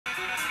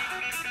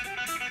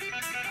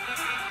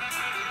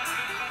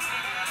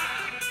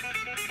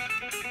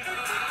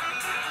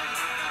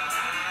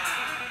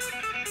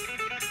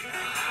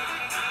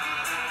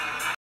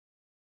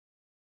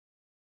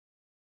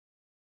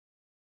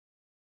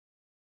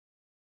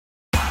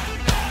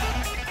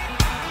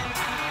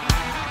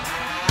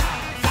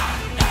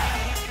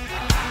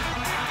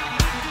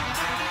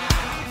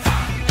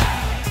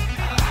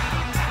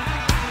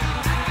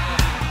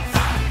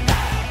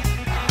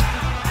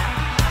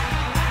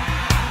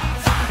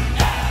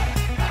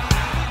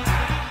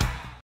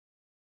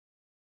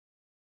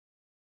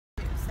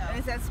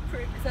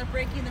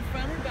braking the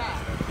front or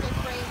back? It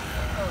brakes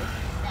both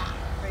back.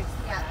 Brakes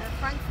Yeah, back. the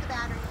front's the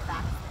battery, the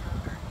back's the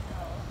motor.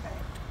 Oh, okay.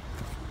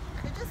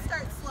 So just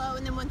start slow,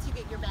 and then once you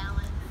get your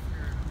balance,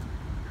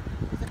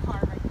 there's a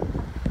car right there.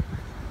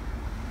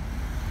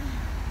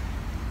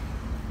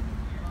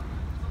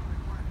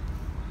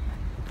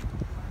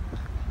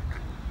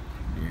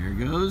 Here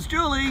goes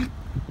Julie.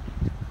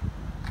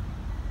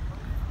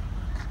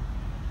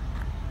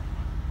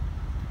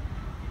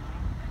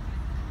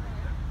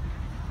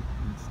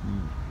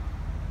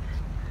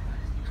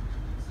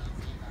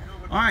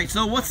 All right,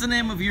 so what's the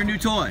name of your new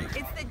toy?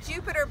 It's the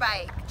Jupiter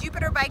Bike,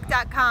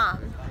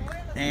 jupiterbike.com.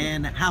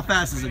 And how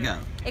fast does it go?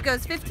 It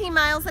goes 15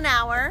 miles an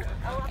hour,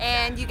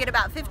 and you get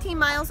about 15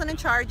 miles on a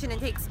charge, and it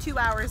takes 2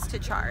 hours to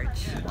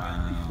charge.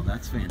 Wow,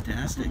 that's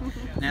fantastic.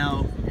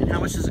 Now, and how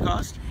much does it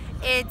cost?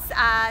 It's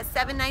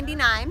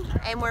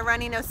 $7.99, and we're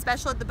running a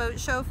special at the boat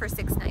show for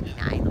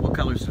 $6.99. What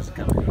colors does it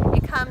come in?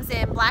 It comes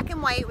in black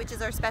and white, which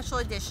is our special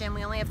edition.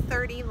 We only have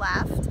 30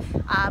 left.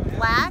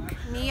 Black,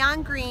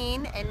 neon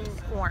green, and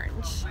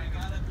orange.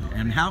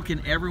 And how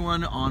can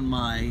everyone on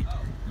my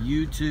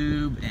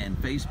YouTube and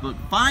Facebook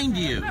find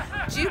you?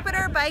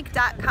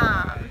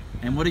 Jupiterbike.com.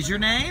 And what is your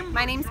name?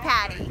 My name's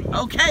Patty.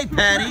 Okay,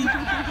 Patty.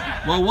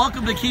 Well,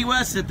 welcome to Key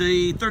West at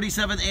the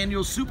 37th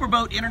Annual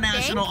Superboat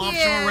International Thank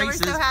you. Offshore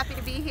Races. We're so happy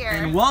to be here.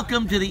 And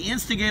welcome to the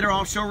Instigator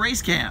Offshore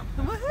Race Camp.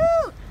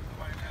 Woohoo!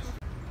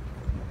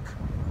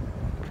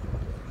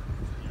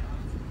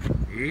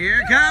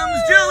 Here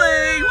comes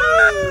Julie!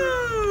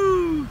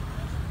 Woo!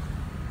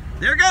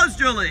 There goes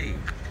Julie.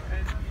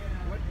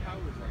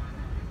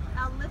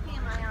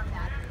 Lithium ion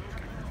battery.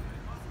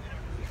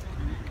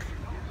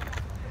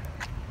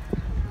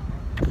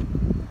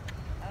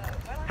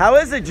 How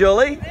is it,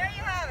 Julie? There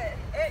you have it.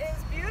 It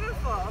is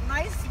beautiful. A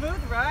nice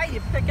smooth ride. You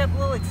pick up a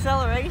little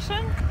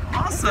acceleration.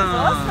 Awesome.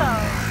 Awesome.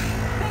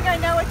 I think I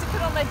know what to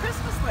put on my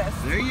Christmas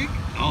list. There you go.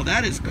 Oh,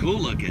 that is cool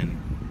looking.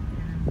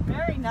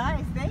 Very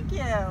nice. Thank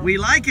you. We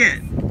like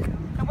it.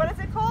 And what is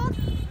it called?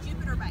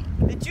 Jupiter Bike.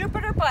 The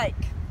Jupiter Bike.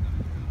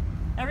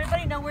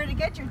 Everybody know where to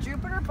get your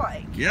Jupiter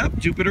Bike. Yep,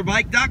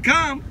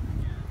 jupiterbike.com.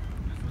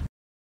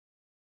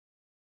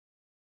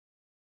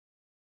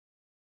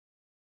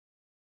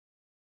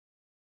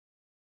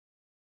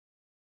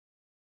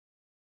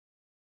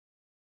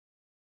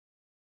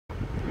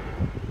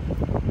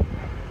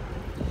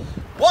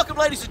 Welcome,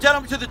 ladies and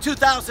gentlemen, to the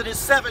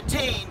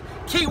 2017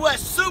 Key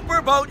West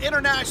Superboat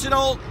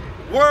International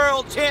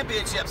World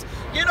Championships.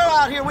 You know,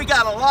 out here we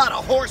got a lot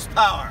of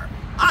horsepower.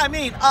 I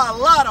mean, a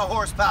lot of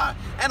horsepower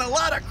and a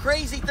lot of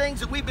crazy things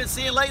that we've been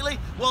seeing lately.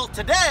 Well,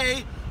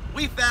 today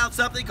we found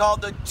something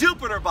called the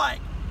Jupiter Bike.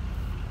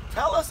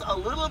 Tell us a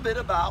little bit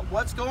about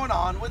what's going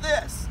on with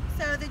this.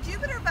 So the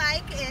Jupiter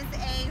Bike is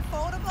a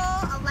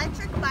foldable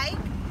electric bike.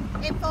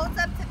 It folds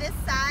up to this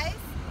size.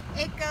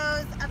 It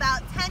goes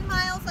about 10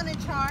 miles on a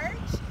charge,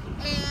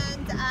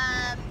 and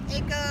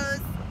it goes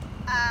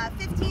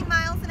 15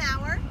 miles an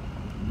hour,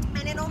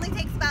 and it only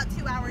takes about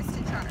 2 hours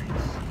to charge.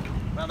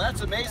 Well,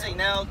 that's amazing.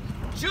 Now,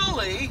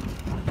 Julie,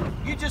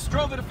 you just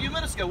drove it a few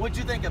minutes ago. What'd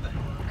you think of it?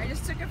 I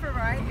just took it for a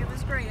ride. It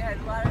was great. It had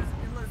a lot of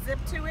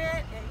zip to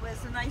it. It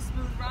was a nice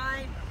smooth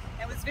ride.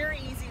 It was very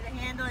easy to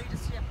handle. You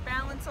just have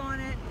balance on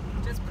it.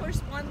 Just push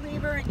one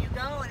lever and you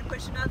go, and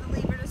push another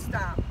lever to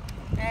stop.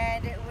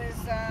 And it was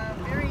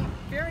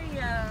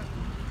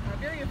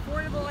very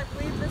affordable, I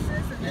believe this is.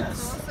 And Yes.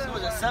 it's also, So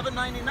was it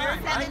 $7.99?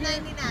 right?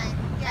 $7.99.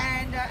 Yeah.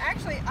 And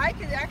actually, I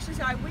could actually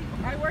say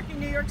I work in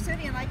New York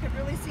City, and I could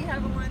really see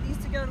having one of these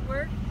to go to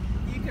work.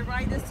 You could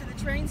ride this to the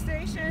train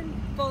station,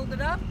 fold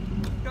it up,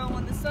 go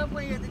on the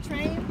subway or the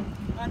train,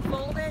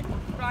 unfold it,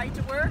 ride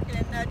to work,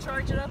 and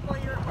charge it up while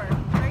you're at work.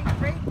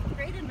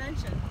 Great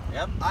invention.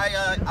 Yep. I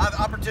have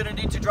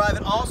opportunity to drive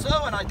it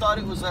also, and I thought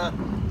it was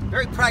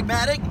very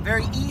pragmatic,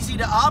 very easy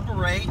to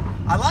operate.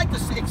 I like the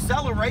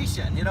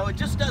acceleration. You know, it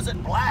just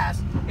doesn't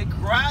blast. It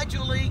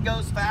gradually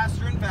goes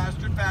faster and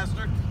faster and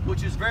faster,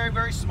 which is very,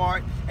 very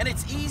smart. And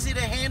it's easy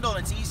to handle, and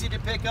it's easy to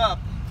pick up.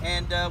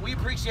 And we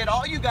appreciate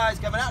all you guys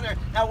coming out there.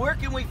 Now, where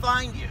can we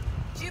find you?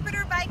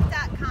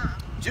 Jupiterbike.com.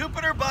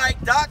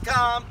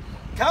 Jupiterbike.com.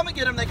 Come and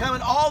get them. They come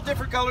in all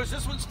different colors.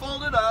 This one's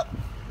folded up.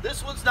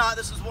 This one's not.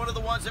 This is one of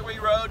the ones that we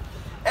rode.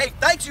 Hey,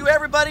 thanks you,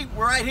 everybody.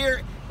 We're right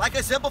here, like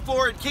I said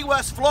before, in Key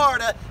West,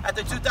 Florida at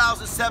the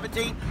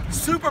 2017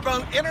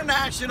 Superboat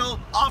International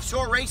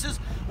Offshore Races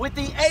with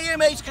the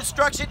AMH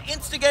Construction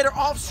Instigator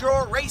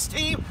Offshore Race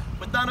Team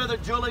with none other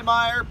Julie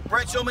Meyer,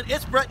 Brett Shulman.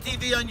 It's Brett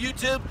TV on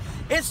YouTube.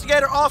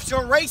 Instigator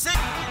Offshore Racing.